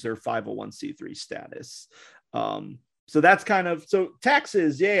won't lose their 501c3 status. So that's so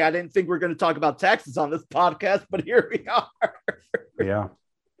taxes. Yay. I didn't think we were going to talk about taxes on this podcast, but here we are. Yeah.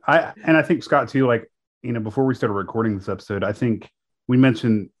 I think, Scott, too, before we started recording this episode, I think we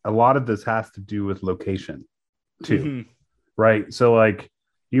mentioned a lot of this has to do with location too, mm-hmm. Right? So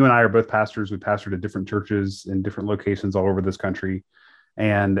you and I are both pastors. We pastored at different churches in different locations all over this country.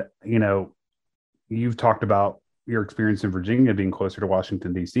 And, you've talked about your experience in Virginia being closer to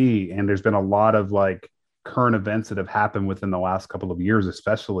Washington, D.C. And there's been a lot of current events that have happened within the last couple of years,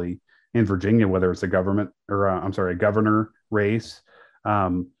 especially in Virginia, whether it's a governor race.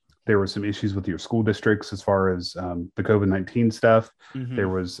 There were some issues with your school districts as far as the COVID-19 stuff. Mm-hmm. There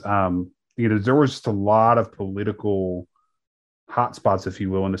was, there was just a lot of political hotspots, if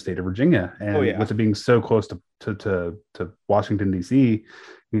you will, in the state of Virginia. And with it being so close to Washington, D.C.,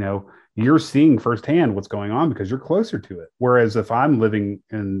 you're seeing firsthand what's going on because you're closer to it. Whereas if I'm living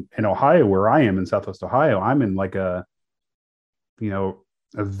in Ohio, where I am in Southwest Ohio, I'm in a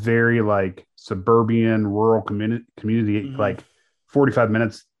very suburban rural community, mm-hmm. 45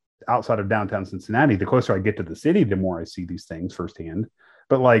 minutes outside of downtown Cincinnati. The closer I get to the city, the more I see these things firsthand.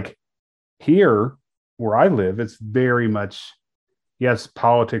 But here where I live, it's very much, yes,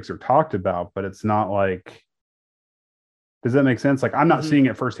 politics are talked about, but it's not does that make sense? I'm not mm-hmm. seeing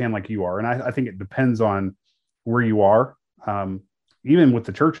it firsthand like you are. And I think it depends on where you are. Even with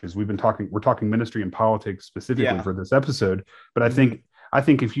the churches, we're talking ministry and politics specifically for this episode. But mm-hmm. I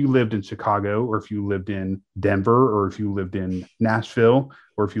think if you lived in Chicago, or if you lived in Denver, or if you lived in Nashville,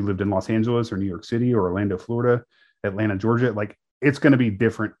 or if you lived in Los Angeles or New York City or Orlando, Florida, Atlanta, Georgia, it's going to be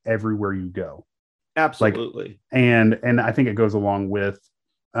different everywhere you go. Absolutely. And I think it goes along with,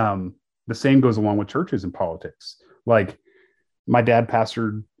 the same goes along with churches and politics. My dad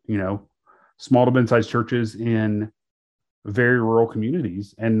pastored, small to mid-sized churches in very rural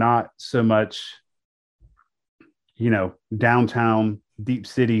communities and not so much, downtown, deep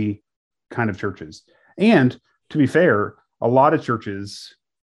city kind of churches. And to be fair, a lot of churches,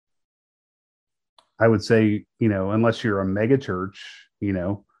 I would say, unless you're a mega church,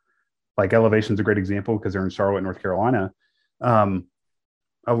 Elevation's a great example because they're in Charlotte, North Carolina.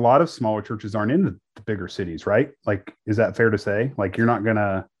 A lot of smaller churches aren't in the bigger cities, right? Is that fair to say?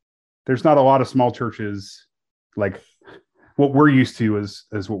 There's not a lot of small churches, what we're used to is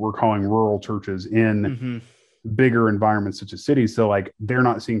what we're calling rural churches in mm-hmm. bigger environments such as cities. So they're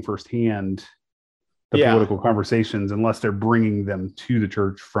not seeing firsthand the political conversations unless they're bringing them to the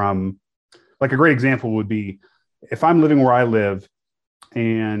church from, a great example would be if I'm living where I live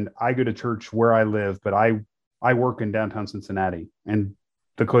and I go to church where I live, but I work in downtown Cincinnati, and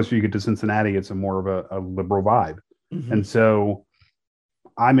the closer you get to Cincinnati, it's a more of a liberal vibe. Mm-hmm. And so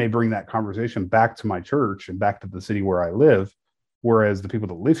I may bring that conversation back to my church and back to the city where I live, whereas the people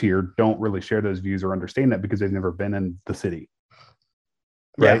that live here don't really share those views or understand that because they've never been in the city.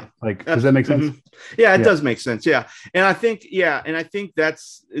 Right? Yeah. Does that make sense? Mm-hmm. Yeah, it does make sense. Yeah. And I think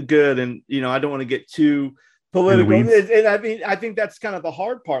that's good. And, I don't want to get too political. And I mean, I think that's kind of the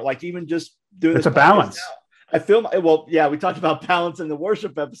hard part. Like even just doing it's a balance. I feel well, yeah, we talked about balance in the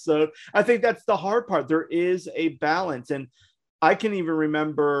worship episode. I think that's the hard part. There is a balance. And I can even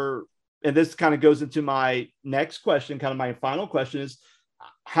remember, and this kind of goes into my next question, kind of my final question is,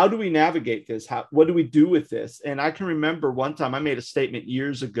 how do we navigate this? What do we do with this? And I can remember one time I made a statement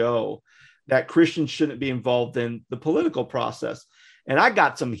years ago that Christians shouldn't be involved in the political process. And I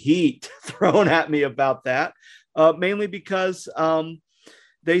got some heat thrown at me about that, mainly because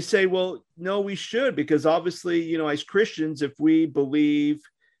they say, well, no, we should, because obviously, you know, as Christians, if we believe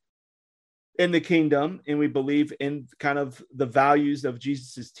in the kingdom and we believe in kind of the values of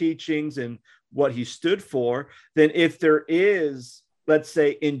Jesus's teachings and what he stood for, then if there is, let's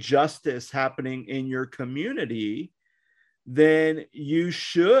say, injustice happening in your community, then you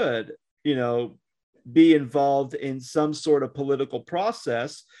should, you know, be involved in some sort of political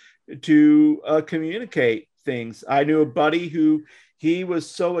process to communicate things. I knew a buddy who he was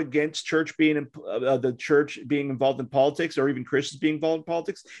so against church being in the church being involved in politics, or even Christians being involved in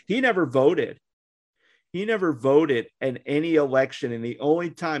politics. He never voted. He never voted in any election. And the only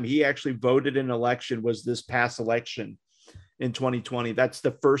time he actually voted in an election was this past election in 2020. That's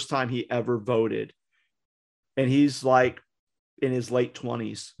the first time he ever voted. And he's like in his late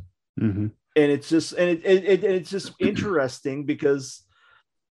 20s. Mm-hmm. And it's just, and it's just interesting because,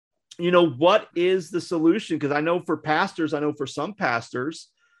 you know, what is the solution? Because I know for pastors, I know for some pastors,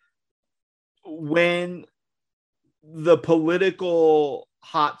 when the political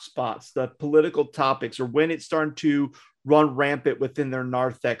hotspots, the political topics, or when it's starting to run rampant within their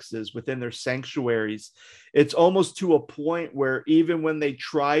narthexes, within their sanctuaries, it's almost to a point where even when they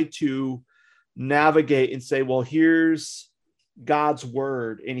try to navigate and say, well, here's God's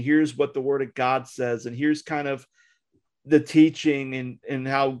word, and here's what the word of God says, and here's kind of the teaching and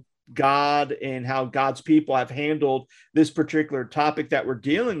how God and how God's people have handled this particular topic that we're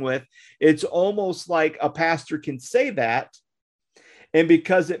dealing with, it's almost like a pastor can say that, and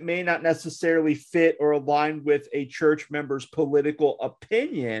because it may not necessarily fit or align with a church member's political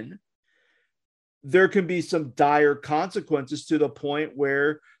opinion, there can be some dire consequences to the point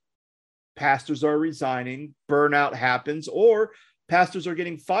where pastors are resigning, burnout happens, or pastors are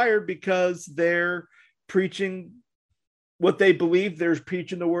getting fired because they're preaching what they believe, they're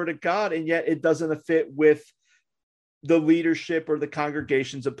preaching the word of God, and yet it doesn't fit with the leadership or the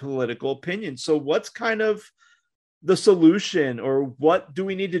congregations of political opinion. So what's kind of the solution, or what do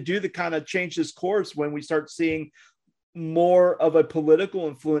we need to do to kind of change this course when we start seeing more of a political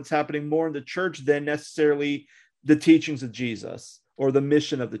influence happening more in the church than necessarily the teachings of Jesus or the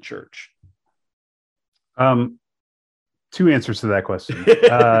mission of the church? Two answers to that question.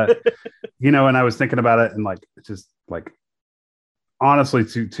 You know, and I was thinking about it, and like, just like, honestly,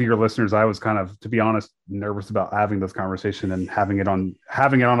 to your listeners, I was kind of, to be honest, nervous about having this conversation and having it on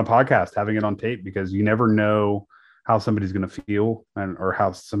a podcast, having it on tape, because you never know how somebody's going to feel or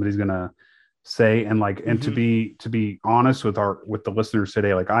how somebody's going to say. And like, and to be honest with the listeners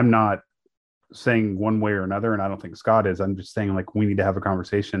today, like, I'm not saying one way or another, and I don't think Scott is. I'm just saying, like, we need to have a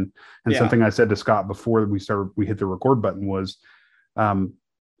conversation. And something I said to Scott before we hit the record button was,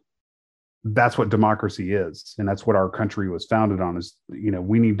 that's what democracy is, and that's what our country was founded on. Is, you know,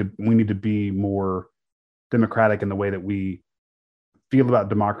 we need to be more democratic in the way that we feel about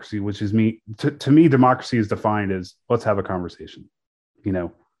democracy, which is to me, democracy is defined as, let's have a conversation. You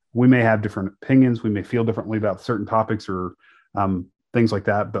know, we may have different opinions, we may feel differently about certain topics or things like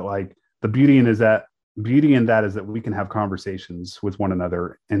that, but like, the beauty in that is that we can have conversations with one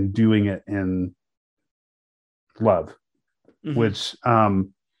another and doing it in love, which,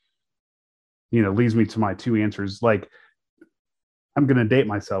 you know, leads me to my two answers. Like, I'm going to date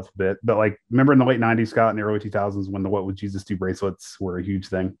myself a bit, but like, remember in the late 90s, Scott, in the early 2000s, when the What Would Jesus Do bracelets were a huge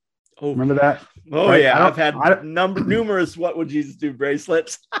thing? Oh, remember that? Oh, right? Yeah. I've had numerous What Would Jesus Do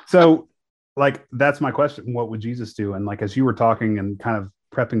bracelets. So like, that's my question. What would Jesus do? And like, as you were talking and kind of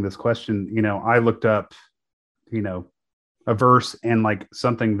prepping this question, you know, I looked up, you know, a verse and like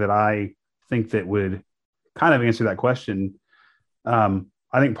something that I think that would kind of answer that question.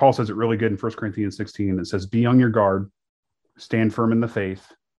 I think Paul says it really good in 1 Corinthians 16. It says, be on your guard, stand firm in the faith,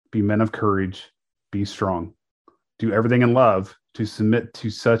 be men of courage, be strong, do everything in love, to submit to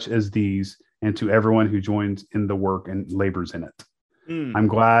such as these, and to everyone who joins in the work and labors in it. I'm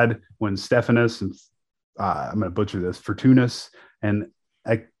glad when Stephanus and I'm going to butcher this, Fortunus and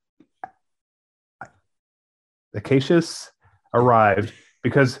Acacius arrived,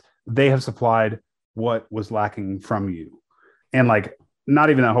 because they have supplied what was lacking from you. And like, not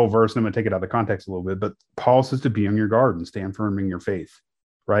even that whole verse, and I'm going to take it out of the context a little bit, but Paul says to be on your guard and stand firm in your faith,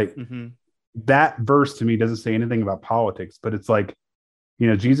 right? that verse to me doesn't say anything about politics, but it's like,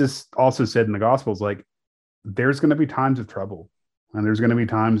 Jesus also said in the Gospels, like, there's going to be times of trouble, and there's going to be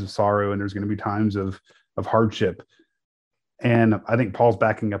times of sorrow, and there's going to be times of hardship. And I think Paul's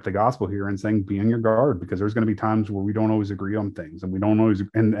backing up the gospel here and saying, be on your guard, because there's going to be times where we don't always agree on things, and we don't always,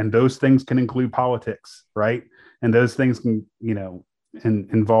 and those things can include politics, right? And those things can,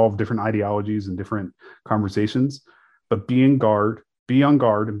 involve different ideologies and different conversations, but be on guard,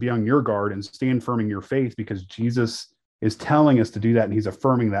 and be on your guard, and stand firm in your faith, because Jesus is telling us to do that. And he's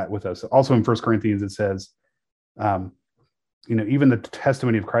affirming that with us. Also in 1 Corinthians, it says, even the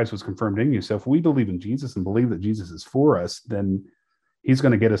testimony of Christ was confirmed in you. So if we believe in Jesus and believe that Jesus is for us, then he's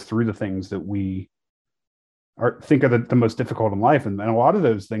going to get us through the things that we think are the most difficult in life. And a lot of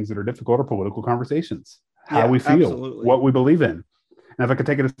those things that are difficult are political conversations, how we feel, absolutely, what we believe in. And if I could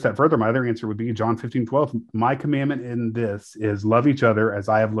take it a step further, my other answer would be John 15:12. My commandment in this is love each other as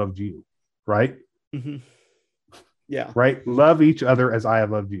I have loved you. Right? Mm-hmm. Yeah. Right. Love each other as I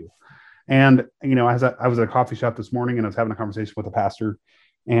have loved you. And, as I was at a coffee shop this morning, and I was having a conversation with a pastor,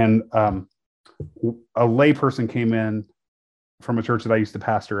 and a lay person came in from a church that I used to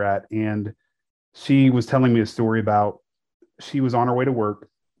pastor at. And she was telling me a story about, she was on her way to work,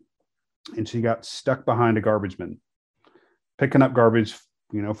 and she got stuck behind a garbage bin, picking up garbage,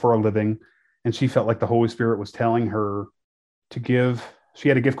 for a living. And she felt like the Holy Spirit was telling her to give, she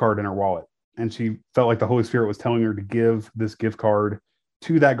had a gift card in her wallet, and she felt like the Holy Spirit was telling her to give this gift card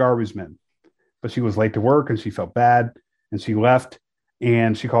to that garbage man. But she was late to work, and she felt bad, and she left,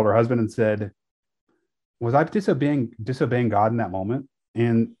 and she called her husband and said, was I disobeying God in that moment?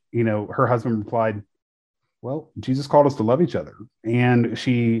 And, her husband replied, well, Jesus called us to love each other. And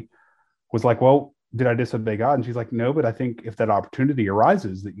she was like, well, did I disobey God? And she's like, no, but I think if that opportunity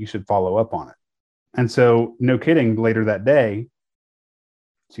arises, that you should follow up on it. And so, no kidding, later that day,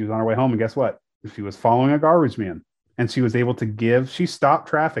 she was on her way home, and guess what? She was following a garbage man. And she was able to she stopped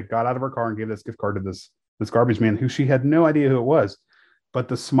traffic, got out of her car, and gave this gift card to this garbage man who she had no idea who it was. But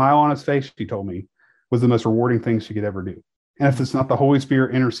the smile on his face, she told me, was the most rewarding thing she could ever do. And if it's not the Holy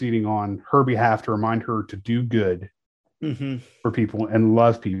Spirit interceding on her behalf to remind her to do good for people and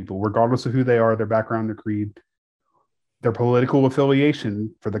love people, regardless of who they are, their background, their creed, their political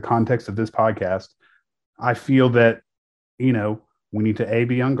affiliation, for the context of this podcast, I feel that, we need to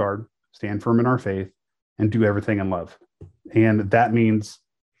be on guard, stand firm in our faith, and do everything in love. And that means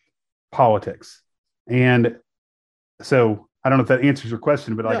politics. And so I don't know if that answers your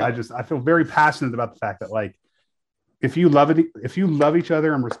question, but I feel very passionate about the fact that, like, if you love each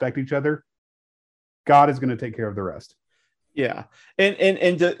other and respect each other, God is going to take care of the rest. Yeah.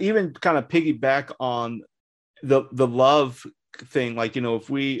 And to even kind of piggyback on the love thing, like, if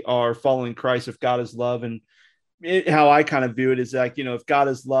we are following Christ, if God is love, and how I kind of view it is like, if God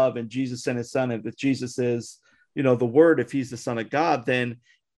is love and Jesus sent his son, and if Jesus is, the word, if he's the son of God, then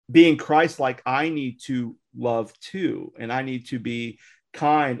being Christ-like, I need to love too. And I need to be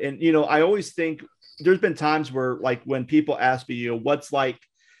kind. And, I always think there's been times where, like, when people ask me, what's like,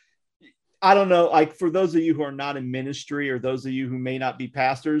 I don't know, like, for those of you who are not in ministry, or those of you who may not be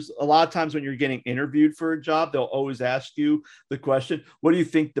pastors, a lot of times when you're getting interviewed for a job, they'll always ask you the question, what do you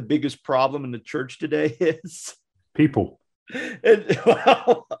think the biggest problem in the church today is? People. And,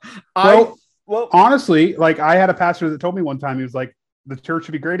 honestly, like, I had a pastor that told me one time, he was like, the church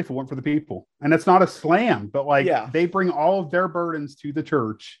would be great if it weren't for the people. And it's not a slam, but they bring all of their burdens to the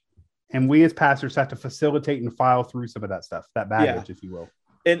church, and we as pastors have to facilitate and file through some of that stuff, that baggage, if you will.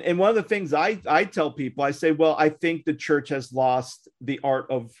 And one of the things I tell people, I say, well, I think the church has lost the art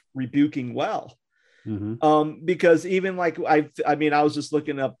of rebuking well. Because even like, I was just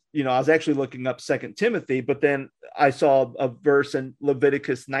looking up, I was actually looking up 2 Timothy, but then I saw a verse in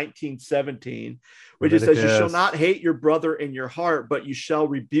Leviticus 19:17, which it says, you shall not hate your brother in your heart, but you shall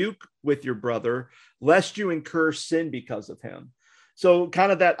rebuke with your brother, lest you incur sin because of him. So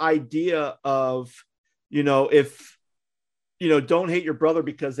kind of that idea of, if, don't hate your brother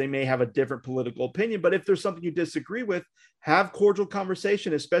because they may have a different political opinion, but if there's something you disagree with, have cordial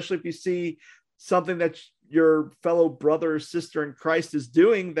conversation, especially if you see something that your fellow brother or sister in Christ is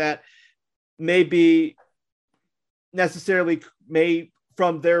doing that may be necessarily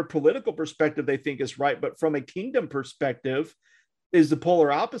from their political perspective, they think is right, but from a kingdom perspective is the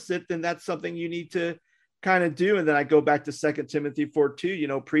polar opposite, then that's something you need to kind of do. And then I go back to 2 Timothy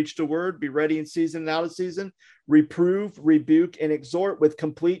 4:2, preach the word, be ready in season and out of season, reprove, rebuke, and exhort with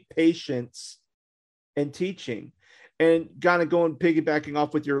complete patience and teaching. And kind of going piggybacking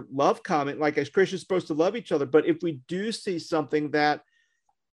off with your love comment, like, as Christians supposed to love each other. But if we do see something that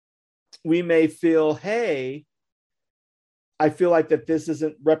we may feel, hey, I feel like that this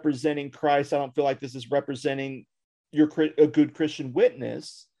isn't representing Christ. I don't feel like this is representing a good Christian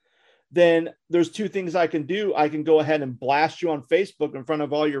witness. Then there's two things I can do. I can go ahead and blast you on Facebook in front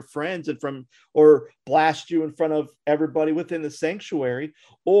of all your friends or blast you in front of everybody within the sanctuary.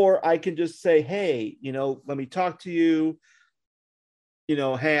 Or I can just say, hey, let me talk to you.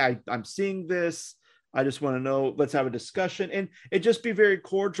 Hey, I'm seeing this. I just want to know, let's have a discussion, and it just be very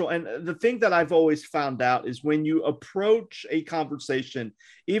cordial. And the thing that I've always found out is when you approach a conversation,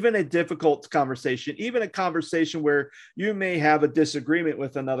 even a difficult conversation, even a conversation where you may have a disagreement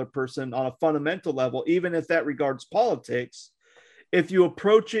with another person on a fundamental level, even if that regards politics, if you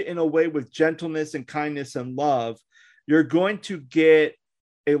approach it in a way with gentleness and kindness and love, you're going to get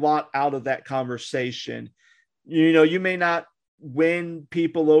a lot out of that conversation. You may not win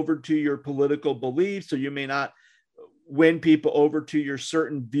people over to your political beliefs, or you may not win people over to your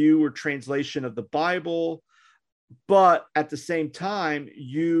certain view or translation of the Bible, but at the same time,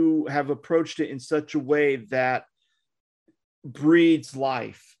 you have approached it in such a way that breeds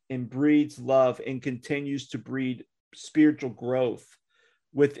life and breeds love and continues to breed spiritual growth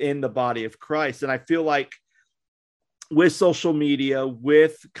within the body of Christ. And I feel like with social media,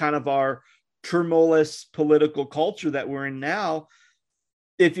 with kind of our tumultuous political culture that we're in now,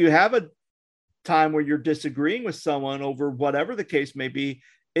 if you have a time where you're disagreeing with someone over whatever the case may be,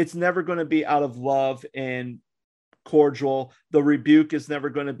 it's never going to be out of love and cordial. The rebuke is never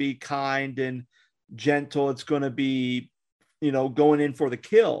going to be kind and gentle. It's going to be, going in for the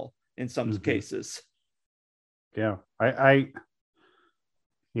kill in some cases. Yeah. I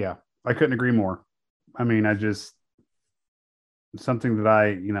couldn't agree more. I mean, something that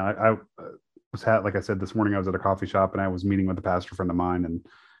I was like I said this morning, I was at a coffee shop and I was meeting with a pastor friend of mine, and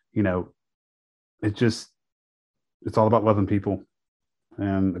it's all about loving people,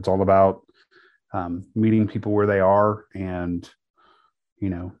 and it's all about meeting people where they are, and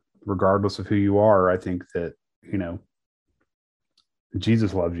regardless of who you are, I think that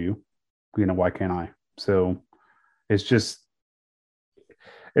Jesus loves you. Why can't I? So it's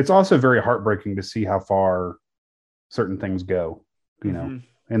also very heartbreaking to see how far certain things go,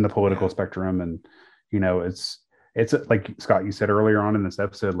 in the political spectrum. And, it's like Scott, you said earlier on in this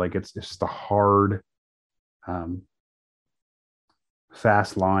episode, like it's just a hard,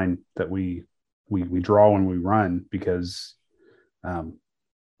 fast line that we draw when we run, because, I'll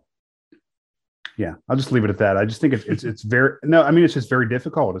just leave it at that. I just think it's very, no, I mean, it's just very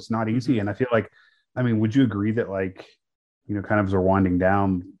difficult. It's not easy. And I feel like, would you agree that, like, kind of as we're winding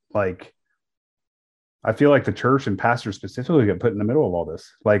down, like, I feel like the church and pastors specifically get put in the middle of all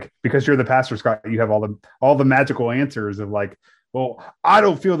this, like, because you're the pastor, Scott, you have all the magical answers of like, well, I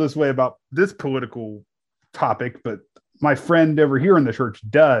don't feel this way about this political topic, but my friend over here in the church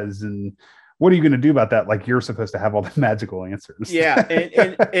does. And what are you going to do about that? Like, you're supposed to have all the magical answers. Yeah.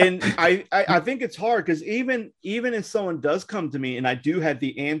 And I think it's hard, because even if someone does come to me and I do have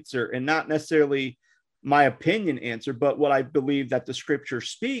the answer, and not necessarily my opinion answer, but what I believe that the scripture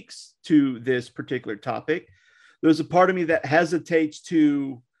speaks to this particular topic, there's a part of me that hesitates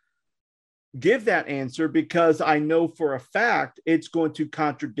to give that answer, because I know for a fact it's going to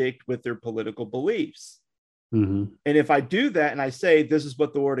contradict with their political beliefs. And if I do that and I say, this is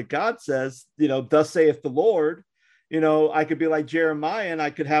what the word of God says, thus saith the Lord, I could be like Jeremiah, and I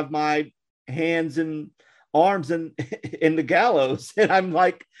could have my hands and arms in the gallows, and I'm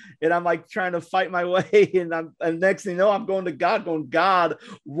like trying to fight my way, and next thing you know, I'm going to God, God,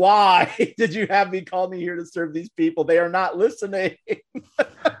 why did you have me call me here to serve these people? They are not listening.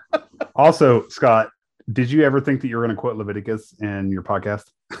 Also, Scott, did you ever think that you were going to quote Leviticus in your podcast?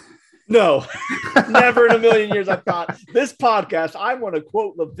 No, never in a million years. I thought, this podcast, I want to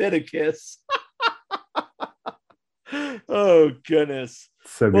quote Leviticus. Oh goodness.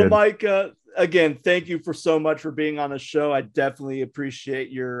 So good. Well, Mike, again, thank you so much for being on the show. I definitely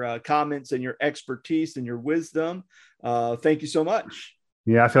appreciate your comments and your expertise and your wisdom. Thank you so much.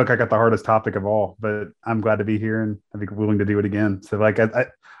 Yeah, I feel like I got the hardest topic of all, but I'm glad to be here, and I think willing to do it again. So like, I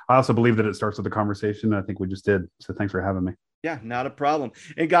also believe that it starts with a conversation. I think we just did. So thanks for having me. Yeah, not a problem.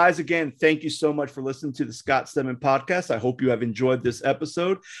 And guys, again, thank you so much for listening to the Scott Stedman podcast. I hope you have enjoyed this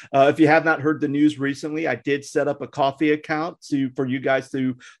episode. If you have not heard the news recently, I did set up a coffee account for you guys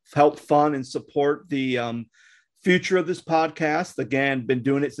to help fund and support the future of this podcast. Again, been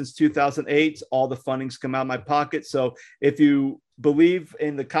doing it since 2008. All the fundings come out of my pocket. So if you believe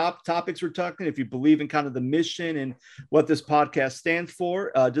in the topics we're talking, if you believe in kind of the mission and what this podcast stands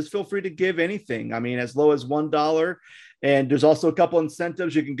for, just feel free to give anything. I mean, as low as $1. And there's also a couple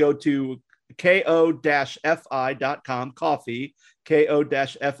incentives. You can go to ko-fi.com, coffee,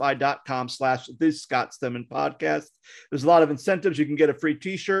 ko-fi.com/the Scott Stedman podcast. There's a lot of incentives. You can get a free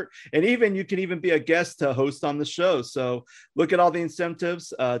t-shirt, and you can even be a guest to host on the show. So look at all the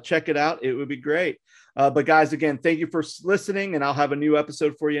incentives, check it out. It would be great. But guys, again, thank you for listening, and I'll have a new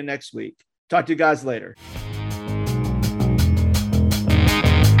episode for you next week. Talk to you guys later.